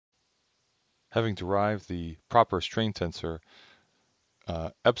having derived the proper strain tensor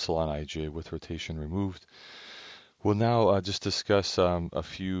epsilon ij with rotation removed, we'll now just discuss a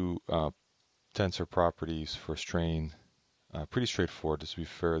few tensor properties for strain. Pretty straightforward. This will be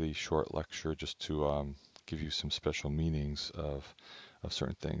a fairly short lecture just to give you some special meanings of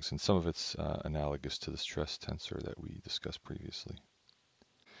certain things, and some of it's analogous to the stress tensor that we discussed previously.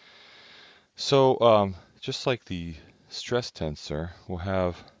 So just like the stress tensor, we'll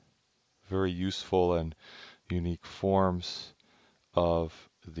have very useful and unique forms of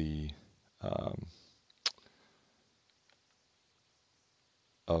the um,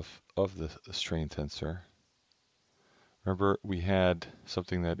 of the strain tensor. Remember, we had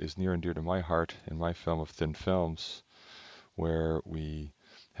something that is near and dear to my heart in my film of thin films, where we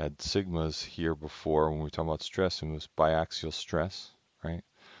had sigmas here before when we were talking about stress, and it was biaxial stress, right?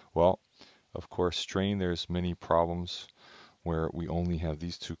 Well, of course, strain, there's many problems where we only have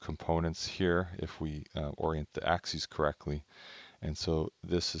these two components here if we orient the axes correctly. And so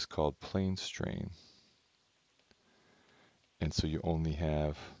this is called plane strain. And so you only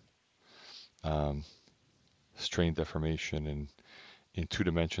have strain deformation in two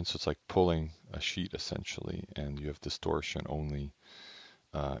dimensions. So it's like pulling a sheet essentially, and you have distortion only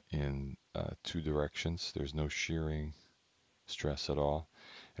in two directions. There's no shearing stress at all.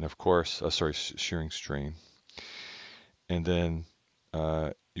 And of course, shearing strain. And then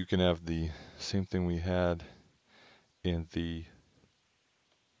you can have the same thing we had in the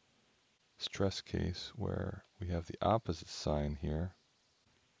stress case where we have the opposite sign here.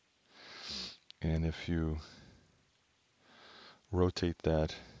 And if you rotate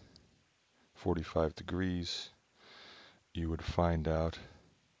that 45 degrees, you would find out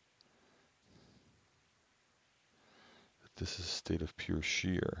that this is a state of pure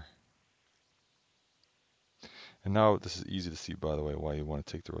shear. And now this is easy to see, by the way, why you want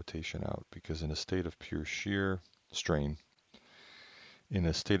to take the rotation out, because in a state of pure shear strain,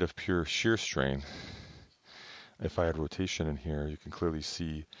 if I had rotation in here, you can clearly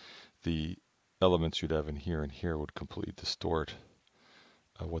see the elements you'd have in here and here would completely distort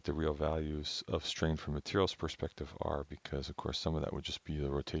what the real values of strain from materials perspective are, because of course some of that would just be the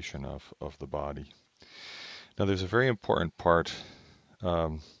rotation of the body. Now there's a very important part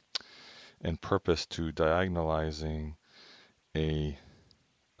and purpose to diagonalizing and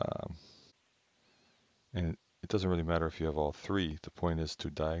it doesn't really matter if you have all three. The point is to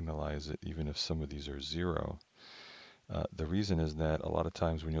diagonalize it even if some of these are zero. The reason is that a lot of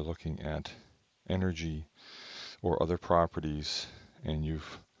times when you're looking at energy or other properties and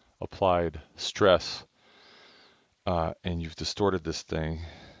you've applied stress and you've distorted this thing,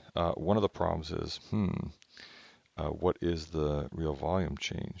 one of the problems is, what is the real volume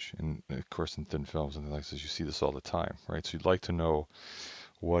change? And of course in thin films and things like this, you see this all the time, right? So you'd like to know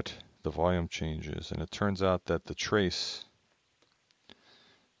what the volume change is. And it turns out that the trace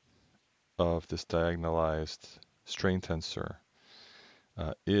of this diagonalized strain tensor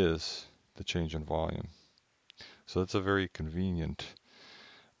is the change in volume. So that's a very convenient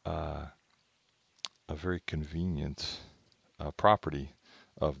property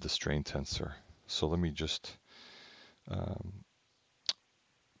of the strain tensor. So let me just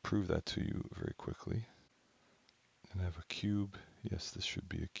prove that to you very quickly. And I have a cube. Yes, this should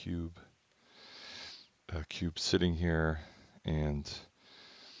be a cube. A cube sitting here, and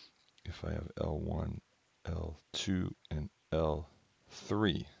if I have L1, L2, and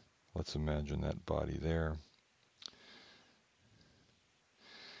L3, let's imagine that body there.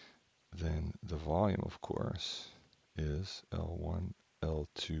 Then the volume, of course, is L1,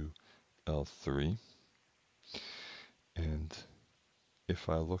 L2, L3. And if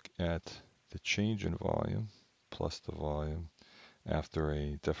I look at the change in volume plus the volume after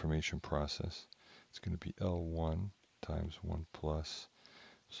a deformation process, it's going to be L1 times 1 plus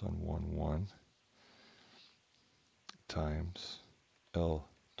epsilon 1, 1 times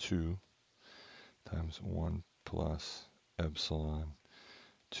L2 times 1 plus epsilon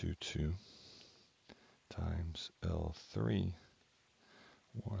 2, 2 times L3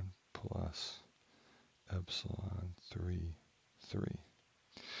 1 plus epsilon 3, 3.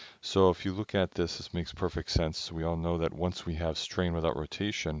 So if you look at this, this makes perfect sense. We all know that once we have strain without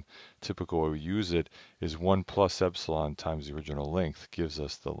rotation, typical way we use it is 1 plus epsilon times the original length gives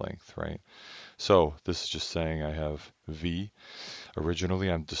us the length, right? So this is just saying I have V. Originally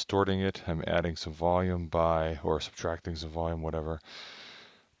I'm distorting it. I'm adding some volume by, or subtracting some volume, whatever,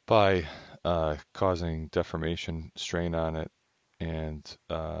 by causing deformation strain on it, and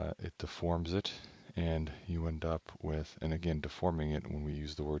it deforms it. And you end up with, and again, deforming it, when we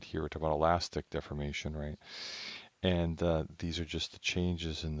use the word here, we're talking about elastic deformation, right? And these are just the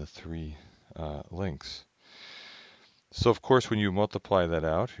changes in the three links. So of course, when you multiply that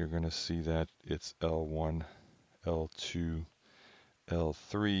out, you're going to see that it's L1, L2,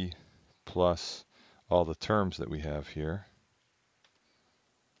 L3 plus all the terms that we have here,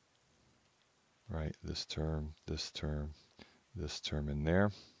 right? This term, this term, this term in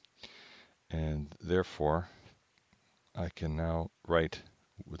there. And therefore, I can now write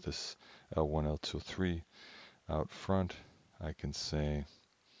with this L1, L2, L3 out front, I can say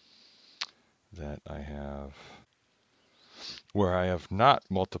that I have, where I have not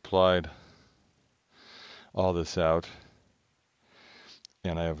multiplied all this out,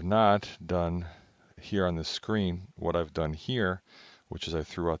 and I have not done here on the screen what I've done here, which is I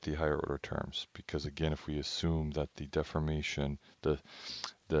threw out the higher order terms. Because again, if we assume that the deformation, the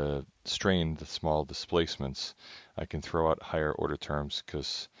strain, the small displacements, I can throw out higher order terms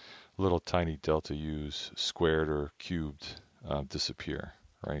because little tiny delta u's squared or cubed disappear,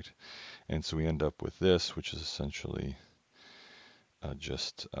 right? And so we end up with this, which is essentially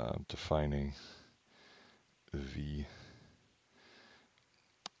just defining v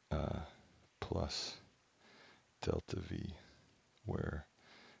plus delta v, where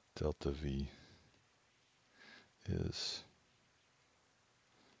delta v is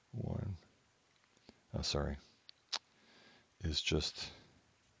 1, is just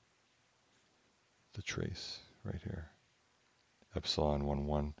the trace right here. Epsilon 1,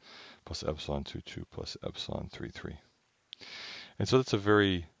 1 plus epsilon 2, 2 plus epsilon 3, 3. And so that's a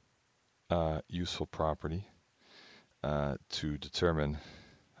very useful property to determine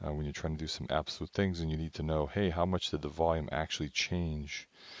when you're trying to do some absolute things and you need to know, hey, how much did the volume actually change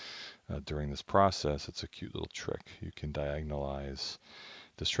during this process? It's a cute little trick. You can diagonalize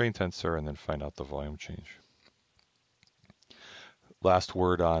the strain tensor and then find out the volume change. Last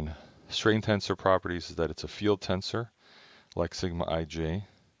word on strain tensor properties is that it's a field tensor, like sigma ij.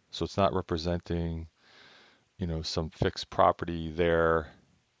 So it's not representing, some fixed property there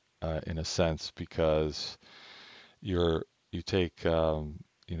in a sense, because you take,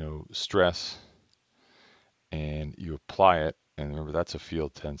 stress and you apply it, and remember that's a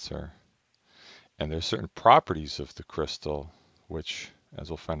field tensor. And there's certain properties of the crystal, which, as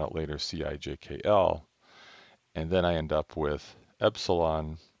we'll find out later,Cijkl, and then I end up with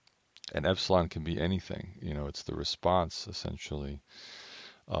epsilon, and epsilon can be anything. It's the response essentially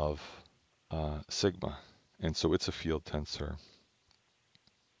of sigma, and so it's a field tensor.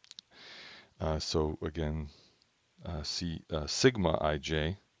 So again, sigma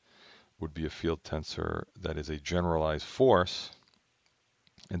ij would be a field tensor that is a generalized force,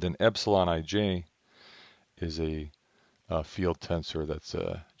 and then epsilon ij is a field tensor that's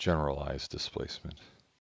a generalized displacement.